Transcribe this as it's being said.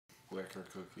liquor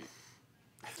cookie.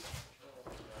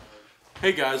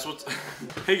 Hey guys,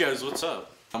 what's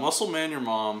up? Muscle Man, your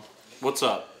mom. What's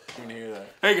up? You can hear that.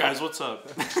 Hey guys, what's up?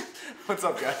 What's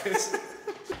up, guys?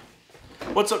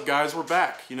 What's up, guys? We're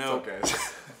back. You know, What's up,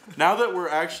 guys? now that we're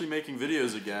actually making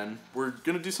videos again, we're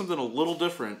gonna do something a little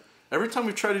different. Every time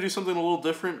we try to do something a little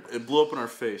different, it blew up in our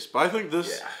face. But I think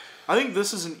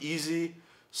this is an easy,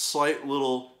 slight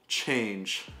little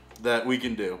change that we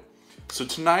can do. So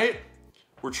tonight,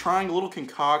 we're trying a little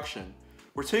concoction.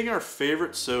 We're taking our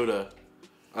favorite soda.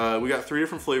 We got 3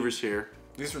 different flavors here.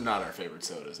 These are not our favorite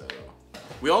sodas at all.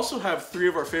 We also have 3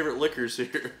 of our favorite liquors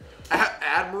here.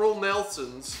 Admiral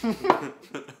Nelson's.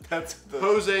 That's the...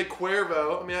 Jose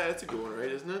Cuervo. I mean, that's a good one,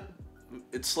 right? Isn't it?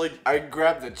 It's like... I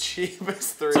grabbed the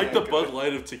cheapest 3. It's like the Bud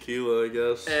Light of tequila, I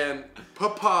guess. And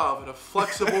P.A in a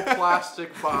flexible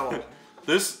plastic bottle.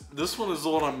 This one is the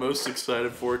one I'm most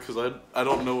excited for because I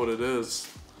don't know what it is.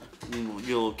 Get a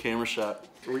little camera shot.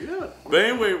 Oh yeah. But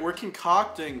anyway, we're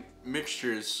concocting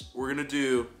mixtures. We're gonna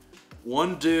do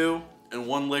 1 dew and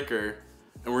 1 liquor,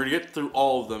 and we're gonna get through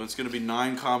all of them. It's gonna be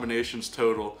 9 combinations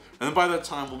total, and then by that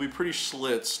time we'll be pretty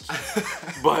schlitzed.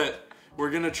 But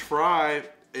we're gonna try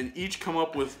and each come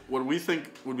up with what we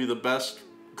think would be the best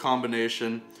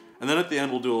combination, and then at the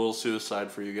end we'll do a little suicide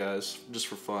for you guys, just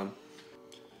for fun.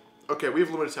 Okay, we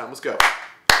have limited time. Let's go.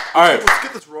 All right, let's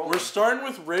get this rolling. We're starting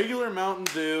with regular Mountain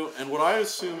Dew and what I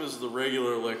assume is the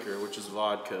regular liquor, which is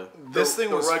vodka. This thing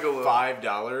was regular.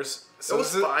 $5. So it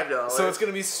was $5. So it's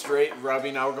gonna be straight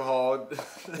rubbing alcohol.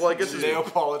 Well, I guess nail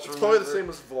polish. It's probably the same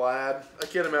as Vlad. I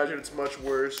can't imagine it's much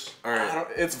worse. All right,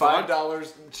 it's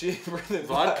 $5 cheaper than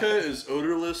vodka is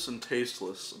odorless and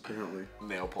tasteless, apparently.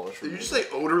 Nail polish. Did you just say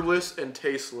odorless and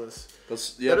tasteless?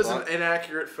 Yeah, that is an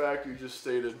inaccurate fact you just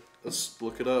stated. Let's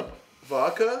look it up.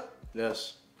 Vodka?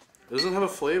 Yes. It doesn't have a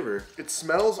flavor. It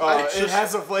smells. It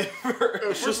has a flavor.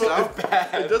 It's just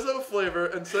bad. It does have a flavor,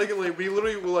 and secondly, we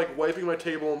literally were like wiping my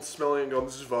table and smelling and going,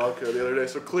 "This is vodka." The other day,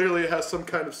 so clearly it has some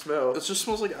kind of smell. It just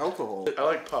smells like alcohol. I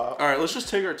like pop. All right, let's just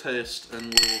take our taste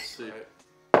and we'll see.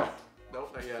 Right.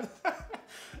 Nope, not yet.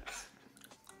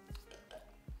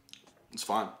 It's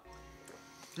fine.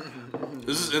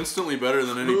 This is instantly better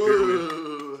than any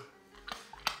beer.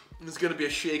 This is gonna be a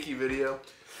shaky video.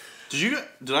 Did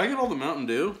I get all the Mountain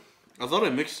Dew? I thought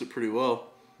I mixed it pretty well.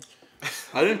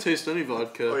 I didn't taste any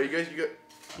vodka. Oh, you guys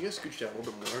scooch down a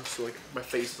little bit more, so like my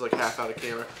face is like half out of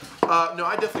camera. No,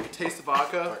 I definitely can taste the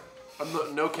vodka.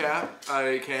 I'm no cap.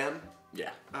 I can.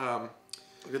 Yeah.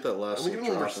 Look at that last little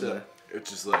little more drop in there. It's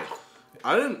just like...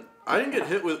 I didn't get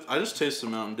hit with... I just tasted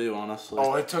Mountain Dew, honestly.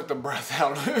 Oh, it took the breath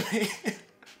out of me.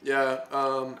 Yeah,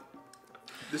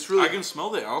 this really... I can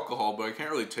smell the alcohol, but I can't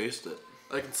really taste it.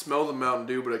 I can smell the Mountain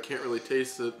Dew, but I can't really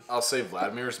taste it. I'll say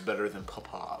Vladimir's better than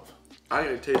P.A. I ain't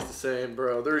gonna taste the same,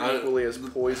 bro. They're equally as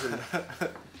poison. I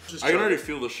can already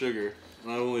feel the sugar.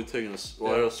 And I've only taken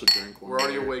I also drink one. We're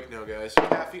already awake now, guys.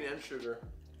 Caffeine and sugar.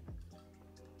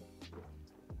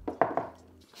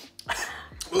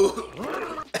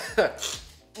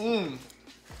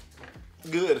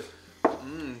 Good.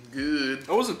 Good.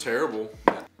 That wasn't terrible.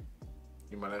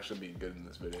 You might actually be good in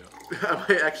this video. I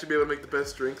might actually be able to make the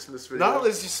best drinks in this video. Not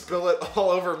unless you spill it all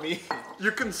over me.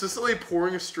 You're consistently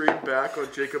pouring a stream back on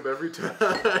Jacob every time.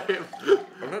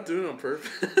 I'm not doing it on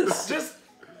purpose. Just...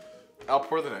 I'll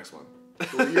pour the next one.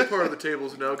 Well, your part of the table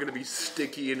is now going to be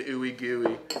sticky and ooey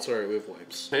gooey. It's alright, we have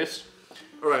wipes. Taste?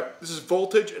 Alright, this is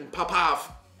Voltage and P.A.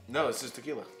 No, it's just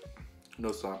tequila. No,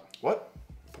 it's not. What?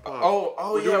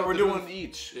 We're doing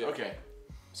each. Yeah. Okay.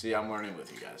 See, I'm learning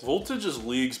with you guys. Voltage is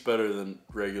leagues better than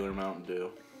regular Mountain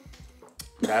Dew.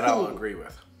 That I'll agree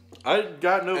with. I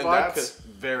got no vodka. That's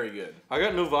very good. I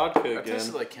got no vodka That again.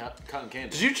 tasted like cotton candy.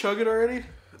 Did you chug it already?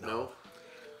 No.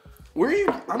 Where are you?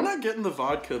 I'm not getting the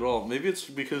vodka at all. Maybe it's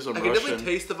because I'm Russian. I can definitely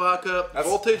taste the vodka.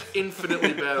 Voltage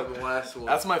infinitely better than the last one.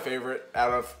 That's my favorite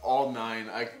out of all 9.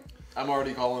 I'm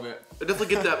already calling it. I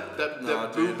definitely get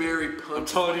that blueberry punch. I'm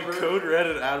telling you, flavor. Code Red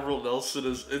and Admiral Nelson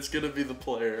it's gonna be the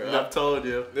player. No. I'm telling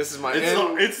you. This is my.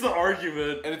 It's the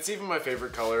argument, and it's even my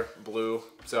favorite color, blue.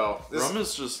 So rum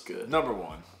is just good. Number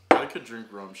 1. I could drink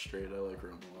rum straight. I like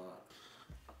rum a lot.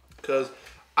 Cause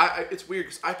it's weird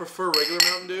because I prefer regular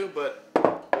Mountain Dew, but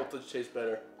Voltage tastes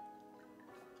better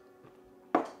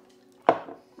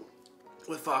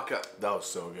with vodka. That was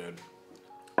so good.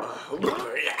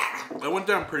 That went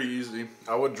down pretty easy.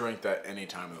 I would drink that any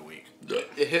time of the week.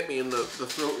 It hit me in the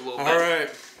throat a little bit. All right.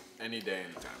 Any day,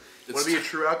 anytime. Want to be a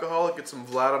true alcoholic? Get some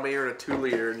Vladimir and a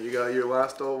 2-liter, and you got your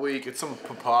last all week. Get some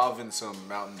P.A. and some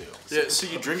Mountain Dew. Yeah, so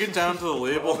you drink it down to the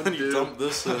label and you dump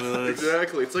this in. And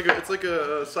exactly. It's like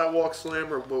a sidewalk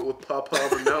slammer, but with P.A.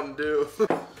 and Mountain Dew.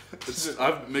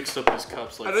 I've mixed up these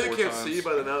cups like 4 times. I know you can't see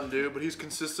by the Mountain Dew, but he's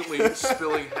consistently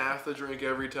spilling half the drink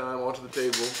every time onto the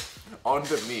table.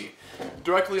 Onto me.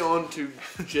 Directly onto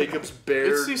Jacob's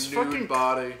bare nude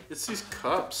body. It's these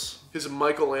cups. His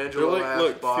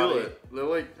Michelangelo body. Feel it. They're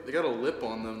like, they got a lip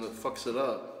on them that fucks it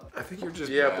up. I think you're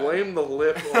just bad. Blame the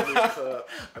lip on this cup.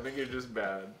 I think you're just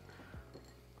bad.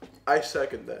 I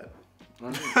second that.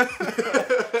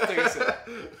 Take a sip.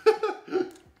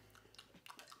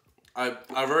 I've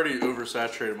already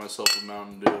oversaturated myself with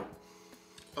Mountain Dew.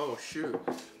 Oh shoot,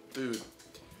 dude!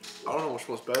 I don't know which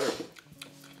one's better.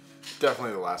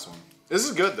 Definitely the last one. This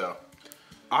is good though.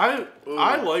 I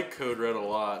like Code Red a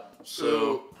lot.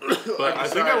 So, but I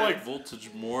think I like Voltage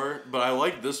more. But I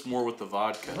like this more with the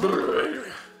vodka.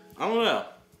 I don't know.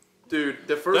 Dude,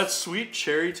 the first... That sweet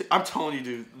cherry... I'm telling you,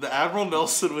 dude. The Admiral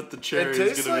Nelson with the cherry is going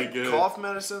to be good. It tastes like cough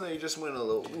medicine that you just went a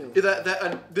little...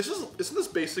 Yeah, isn't this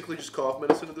basically just cough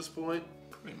medicine at this point?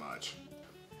 Pretty much.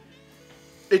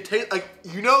 It tastes like...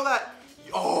 You know that...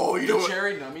 Oh, you know what?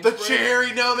 Cherry numbing The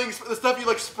cherry numbing... The stuff you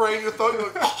like spray in your throat.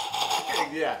 You're like...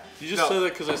 Yeah. You just said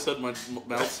that because I said my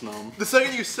mouth's numb. The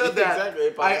second you said that,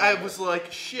 exactly, I was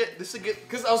like, shit, this is good.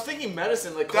 Because I was thinking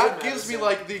medicine, like that gives me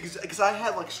like the... Because I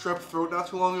had like strep throat not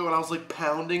too long ago and I was like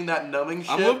pounding that numbing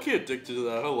shit. I'm low-key addicted to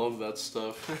that. I love that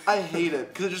stuff. I hate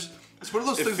it. Because it's one of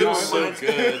those things that feels so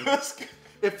good.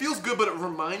 It feels good, but it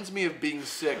reminds me of being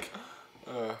sick.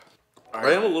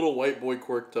 I am a little white boy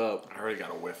quirked up. I already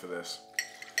got a whiff of this.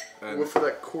 Whiff of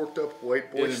that corked up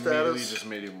white boy status. Just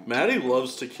made him... Maddie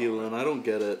loves tequila, and I don't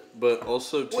get it. But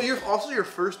also, well, your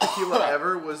first tequila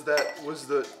ever was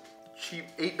the cheap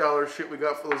 $8 shit we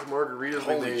got for those margaritas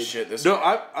we made. Holy shit! This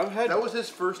I've had. That was his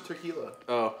first tequila.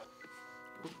 Oh,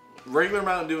 regular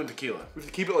Mountain Dew and tequila. We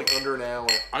have to keep it like under an hour.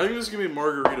 I think this is gonna be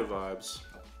margarita vibes.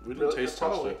 We didn't taste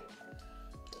probably. it.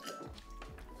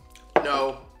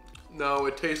 No,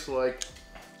 it tastes like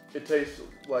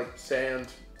sand.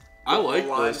 I like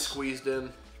lime this. Squeezed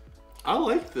in. I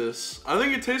like this. I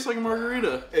think it tastes like a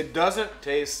margarita. It doesn't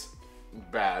taste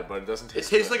bad, but it doesn't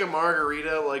taste. It tastes like a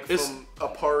margarita, from a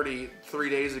party 3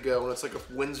 days ago, and it's like a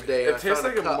Wednesday. It tastes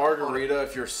like a margarita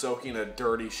if you're soaking a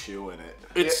dirty shoe in it.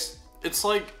 It's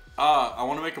like I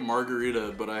want to make a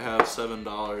margarita, but I have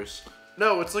 $7.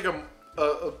 No, it's like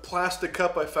a plastic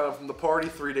cup I found from the party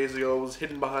 3 days ago. It was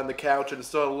hidden behind the couch, and it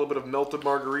still had a little bit of melted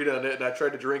margarita in it. And I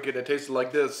tried to drink it, and it tasted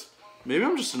like this. Maybe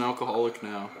I'm just an alcoholic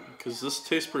now, because this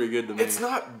tastes pretty good to me. It's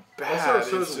not bad.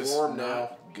 It's just warm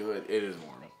now. Good. It is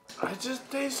warm. I just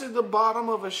tasted the bottom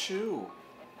of a shoe.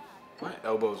 My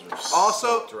elbows are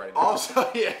soaked right now. Also,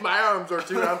 yeah, my arms are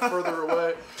 2 rounds further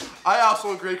away. I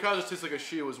also agree. It kind of just tastes like a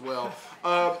shoe as well.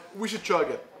 We should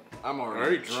chug it. I'm I already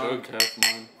already drunk. chugged half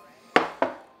mine.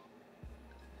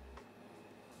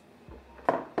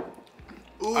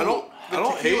 Ooh, I don't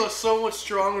tequila's hate. so much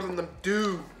stronger than the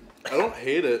Dew. I don't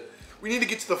hate it. We need to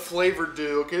get to the flavored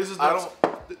Dew. Okay, this is not.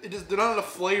 They're not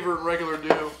enough flavor in regular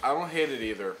Dew. I don't hate it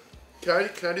either. Can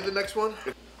I do the next one?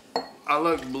 I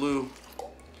like blue.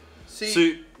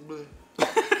 See,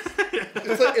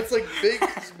 it's like big,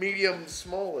 medium,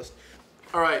 smallest.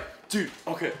 All right, Dude,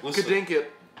 okay, listen. Kadink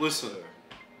it. Listen,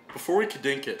 before we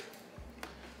kadink it,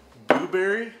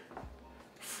 Blueberry,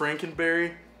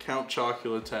 Frankenberry, Count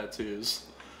Chocula tattoos.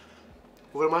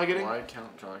 What am I getting? Why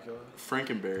Count Chocula?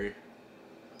 Frankenberry.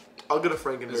 I'll get a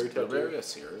Frankenberry Is tattoo. Blueberry a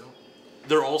cereal?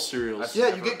 They're all cereals.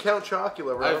 Yeah, you get Count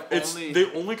Chocula, right? They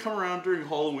only come around during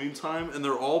Halloween time, and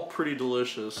they're all pretty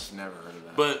delicious. Never heard of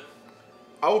that. But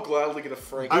I will gladly get a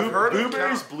Frankenberry. I've heard of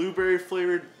Blueberry's blueberry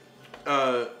flavored.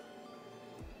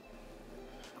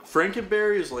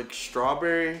 Frankenberry is like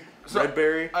strawberry, red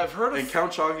berry. I've heard of and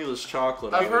Count Chocula is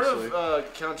chocolate. I've heard obviously.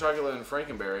 of Count Chocula and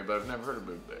Frankenberry, but I've never heard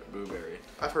of Blueberry.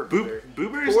 I've heard Blueberry.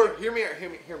 Blueberry's Or, hear me out.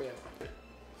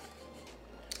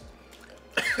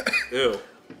 Ew,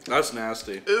 that's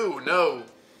nasty. Ooh, no.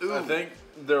 Ooh. I think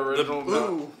the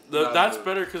original. That's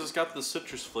better because it's got the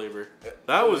citrus flavor.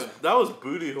 That was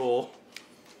booty hole.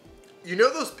 You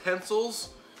know those pencils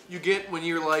you get when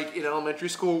you're like in elementary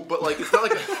school, but like it's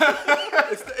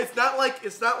not like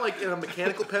it's not like a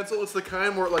mechanical pencil. It's the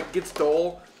kind where it like gets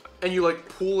dull, and you like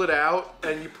pull it out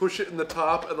and you push it in the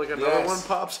top, and like another one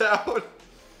pops out.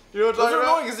 You know what I'm talking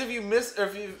about? Because if you miss or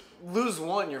if you lose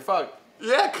one, you're fucked.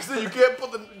 Yeah, because then you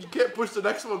can't push the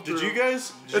next one through. Did you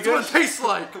guys? That's what it tastes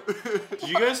like. Did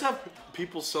you guys have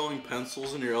people selling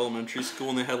pencils in your elementary school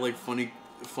and they had like funny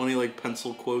like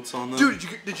pencil quotes on them? Dude,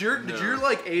 did you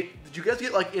guys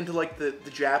get like into like the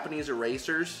Japanese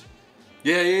erasers?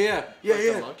 Yeah.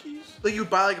 The monkeys? Like you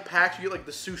buy like a pack, you get like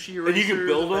the sushi erasers, And you can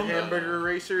build the them? hamburger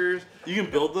erasers. You can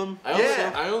build them?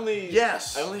 I only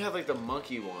Yes. had like the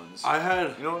monkey ones. I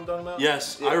had... You know what I'm talking about?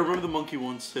 Yes, Yeah. I remember the monkey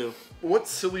ones too. What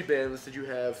silly bands did you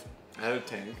have? I had a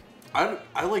tank.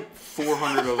 I like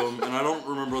 400 of them, and I don't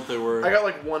remember what they were. I got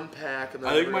like one pack. And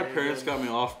then I think never my ate parents again. got me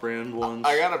off-brand ones.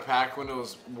 I got a pack when it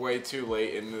was way too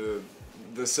late in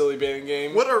the silly band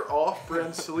game. What are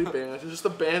off-brand silly bands? It's just a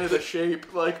band of the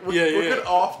shape. Like what Yeah. could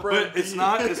off-brand But it's be?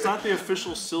 not the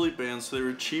official silly bands, so they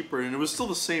were cheaper, and it was still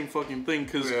the same fucking thing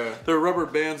because Yeah. they're rubber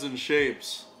bands and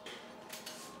shapes.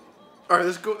 All right,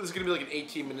 this is gonna be like an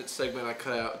 18-minute segment I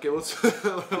cut out. Okay, let's.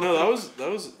 No, that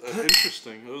was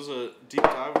interesting. It was a deep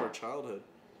dive of our childhood.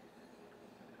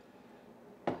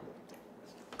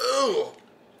 Ugh.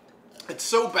 It's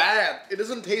so bad. It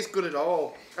doesn't taste good at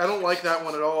all. I don't like that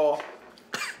one at all.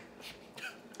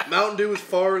 Mountain Dew is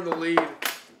far in the lead.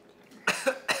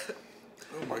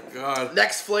 Oh my god.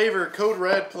 Next flavor, Code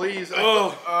Red, please.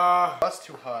 Oh, That's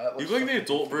too hot. you look like the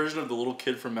adult version of the little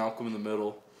kid from Malcolm in the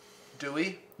Middle.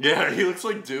 Dewey? Yeah, he looks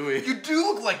like Dewey. You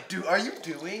do look like Dewey. Are you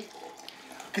Dewey?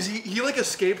 Because he like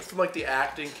escaped from like the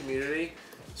acting community.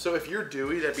 So if you're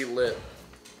Dewey, that'd be lit.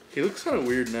 He looks kind of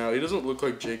weird now. He doesn't look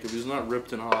like Jacob. He's not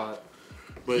ripped and hot.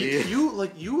 But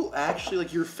You actually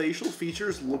like your facial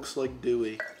features looks like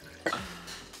Dewey.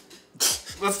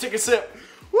 Let's take a sip.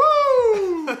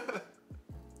 Woo!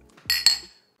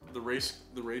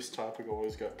 the race topic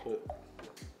always got put.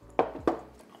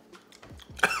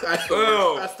 That's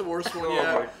the worst one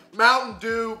yet. Mountain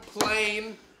Dew,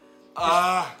 plain.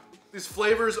 These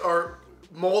flavors are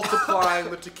multiplying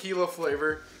the tequila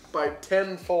flavor by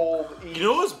tenfold each. You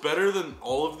know what was better than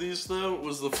all of these though?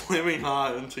 Was the Flaming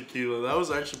Hot and tequila. That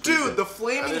was actually pretty Dude, good. the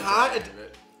flaming hot.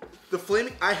 The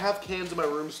flaming. I have cans in my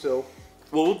room still.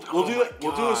 Well, we'll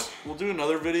do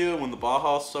another video when the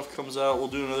Baja stuff comes out. We'll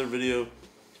do another video.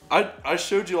 I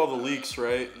showed you all the leaks,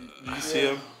 right? Did you see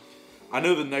them? I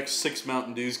know the next 6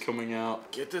 Mountain Dews coming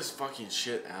out. Get this fucking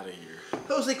shit out of here.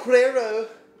 Jose Cuervo.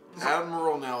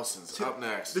 Admiral Nelson's up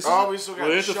next. we still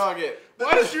gotta chug it.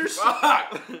 What is your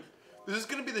shot? This is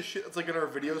gonna be the shit that's like in our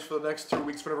videos for the next 2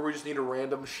 weeks. Whenever we just need a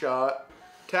random shot,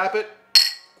 tap it,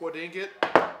 quadink it,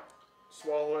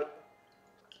 swallow it.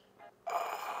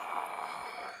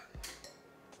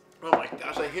 Oh my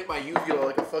gosh! I hit my uvula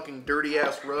like a fucking dirty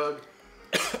ass rug.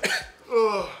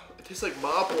 Ugh, it tastes like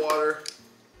mop water.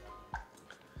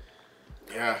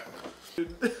 Yeah.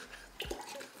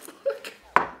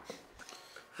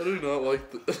 I do not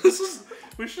like this.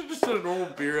 We should just do a normal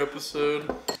beer episode.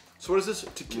 So what is this?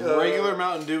 Regular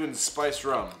Mountain Dew and spiced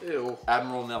rum. Ew.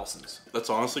 Admiral Nelson's. That's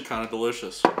honestly kind of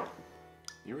delicious.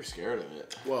 You were scared of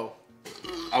it. Whoa.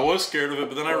 I was scared of it,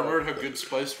 but then I remembered how good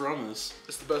spiced rum is.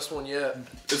 It's the best one yet.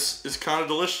 It's kind of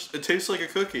delicious. It tastes like a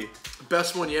cookie.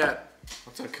 Best one yet.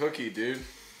 What's a cookie, dude?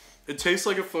 It tastes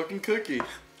like a fucking cookie.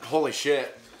 Holy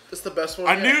shit. It's the best one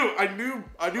I yet. knew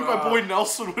my boy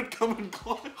Nelson would come in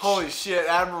clutch. Holy shit,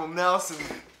 Admiral Nelson.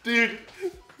 Dude,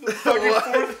 the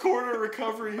fucking fourth quarter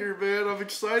recovery here, man. I'm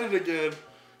excited again.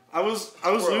 I was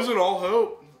losing all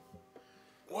hope.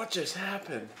 What just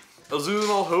happened? I was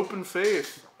losing all hope and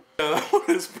faith. Yeah, that one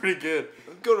is pretty good.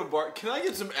 Go to bar. Can I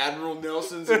get some Admiral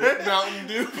Nelson's and Mountain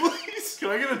Dew, please? Can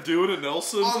I get a do and a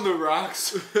Nelson? On the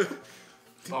rocks.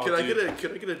 Oh, Can I dude.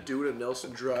 get a Dew and a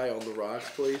Nelson dry on the rocks,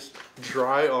 please?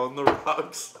 Dry on the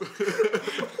rocks.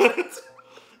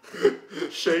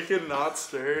 Shaken, not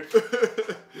stirred.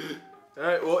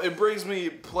 Alright, well, it brings me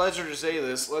pleasure to say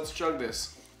this. Let's chug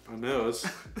this. I know, it's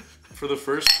for the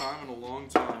first time in a long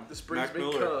time. This brings Mac me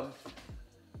Miller.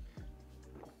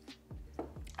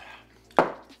 cum.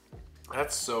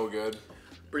 That's so good.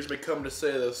 Brings me cum to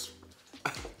say this.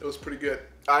 It was pretty good.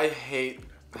 I hate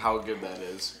how good that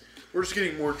is. We're just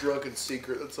getting more drunk in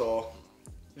secret. That's all.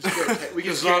 We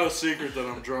It's not a secret that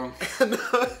I'm drunk.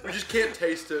 we just can't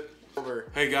taste it. Over.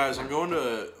 Hey guys, I'm going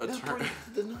to a turn.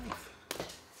 The knife.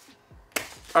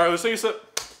 All right, let's take a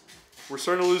sip. We're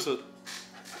starting to lose it.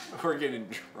 We're getting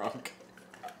drunk.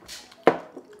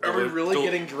 Are we really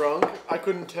getting drunk? I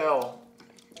couldn't tell.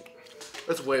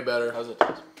 That's way better. How's it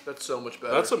taste? That's so much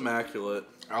better. That's immaculate.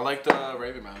 I like the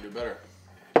regular Mountain Dew better.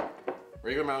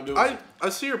 Regular Mountain Dew. I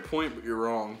see your point, but you're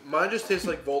wrong. Mine just tastes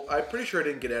like Volt. I'm pretty sure I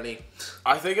didn't get any.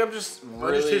 I think I'm just Mine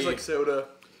really... just tastes like soda.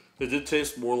 It did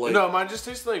taste more like. No, mine just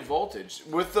tasted like Voltage.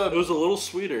 With the... It was a little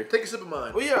sweeter. Take a sip of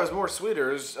mine. Well, yeah, it was more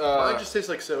sweeter. It was, Mine just tastes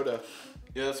like soda.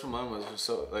 yeah, that's what mine was. It was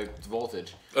so, like,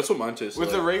 Voltage. That's what mine tastes With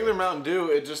like. the regular Mountain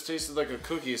Dew, it just tasted like a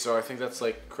cookie, so I think that's,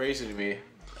 like, crazy to me.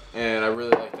 And I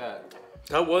really like that.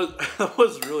 That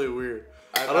was really weird.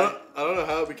 I don't know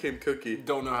how it became cookie.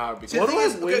 Don't know how it became. See, the thing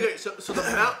is, okay, so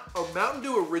the Mountain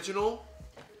Dew original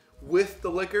with the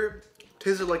liquor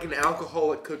tasted like an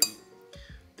alcoholic cookie.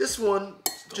 This one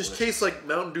just tastes like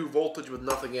Mountain Dew Voltage with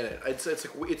nothing in it.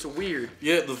 It's weird.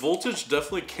 Yeah, the Voltage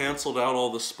definitely canceled out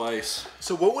all the spice.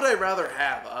 So what would I rather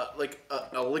have? Like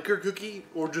a liquor cookie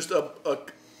or just a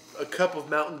cup of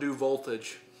Mountain Dew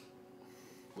Voltage?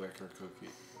 Liquor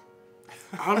cookie.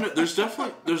 I don't know. There's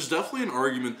definitely an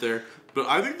argument there, but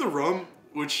I think the rum,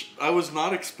 which I was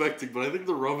not expecting, but I think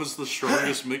the rum is the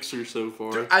strongest mixer so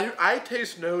far. Dude, I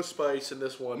taste no spice in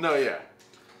this one. No, yeah.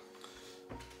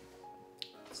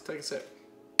 Let's take a sip.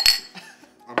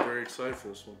 I'm very excited for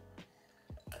this one.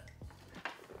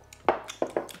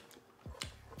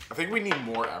 I think we need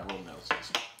more Avril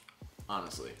Nelsons.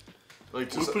 Honestly.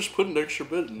 Like just put an extra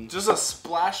bit in. Just a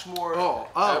splash more. Whoa.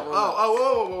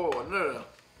 No.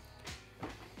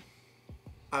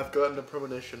 I've gotten a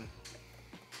premonition.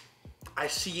 I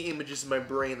see images in my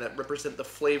brain that represent the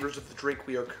flavors of the drink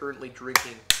we are currently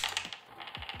drinking.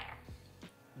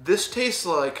 This tastes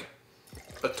like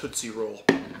a Tootsie Roll.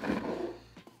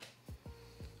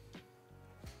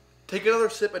 Take another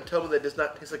sip and tell me that does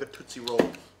not taste like a Tootsie Roll.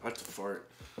 I have to fart.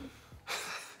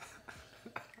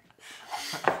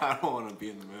 I don't want to be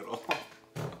in the middle.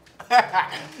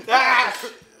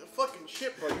 Fucking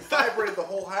shit, bro. You vibrated the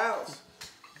whole house.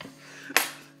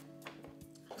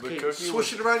 Okay,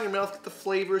 swish it around your mouth, get the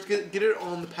flavors, get it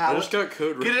on the palate. I just got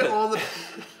Code Red. Get it on the...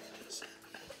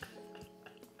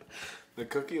 The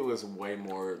cookie was way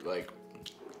more, like,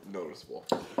 noticeable.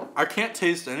 I can't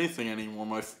taste anything anymore.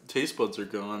 My taste buds are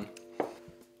gone.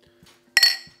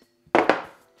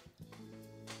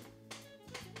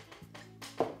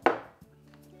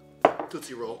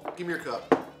 Tootsie Roll. Give me your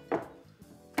cup.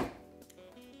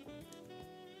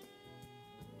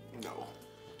 No.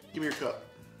 Give me your cup.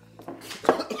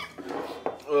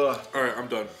 Alright, I'm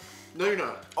done. No, you're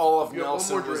not. All of You have one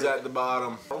Nelson more was drink. at the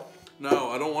bottom. No,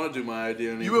 I don't want to do my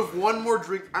idea anymore. You have one more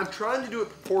drink. I'm trying to do it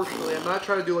proportionally. I'm not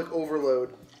trying to do like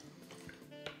overload.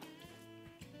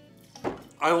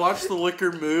 I watched the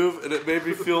liquor move, and it made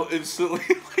me feel instantly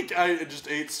like I just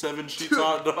ate 7 sheets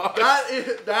hot dogs.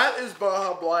 That is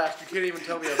Baja Blast. You can't even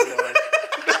tell me otherwise.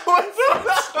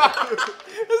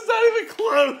 It's not even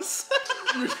close.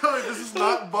 You're telling me this is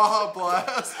not Baja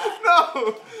Blast?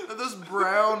 No! This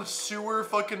brown sewer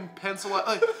fucking pencil.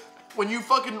 Like, when you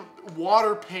fucking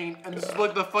water paint and this is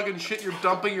like the fucking shit you're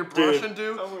dumping your brush into,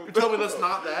 you're telling me that's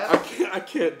not that? I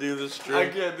can't do this drink.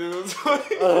 I can't do this.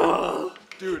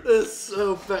 Dude, This is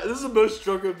so bad. This is the most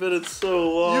drunk I've been in so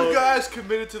long. you guys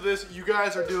committed to this. You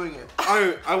guys are doing it.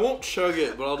 I won't chug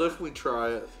it, but I'll definitely try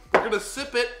it. We're gonna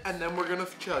sip it and then we're gonna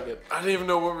chug it. I didn't even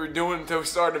know what we were doing until we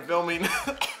started filming.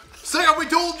 Sam, we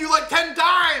told you like 10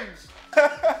 times!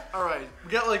 Alright,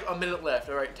 we got like a minute left.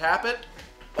 Alright, tap it.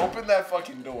 Open that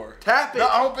fucking door. Tap it. No,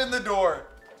 open the door.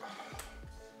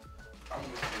 I'm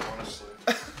with you, honestly.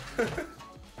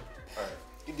 Alright.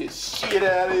 Get this shit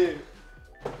out of here.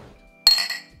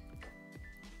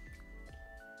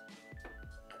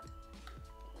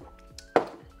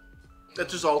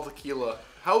 That's just all tequila.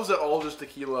 How is that all just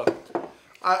tequila?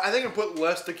 I think I put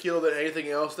less tequila than anything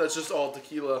else. That's just all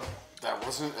tequila. That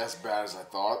wasn't as bad as I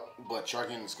thought, but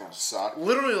chugging is gonna suck.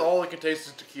 Literally all I can taste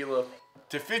is tequila.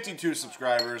 To 52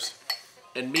 subscribers.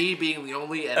 And me being the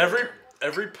only editor.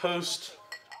 Every post,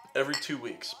 every 2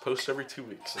 weeks. Post every 2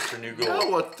 weeks. That's your new goal.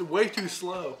 No, it's way too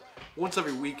slow. Once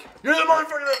every week. You're the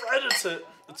motherfucker that edits it.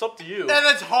 It's up to you. And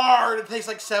it's hard. It takes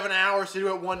like 7 hours to do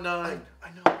it one night. I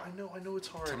know it's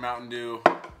hard. To Mountain Dew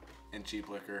and cheap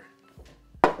liquor.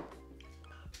 Here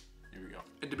we go.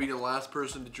 And to be the last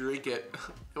person to drink it.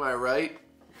 Am I right?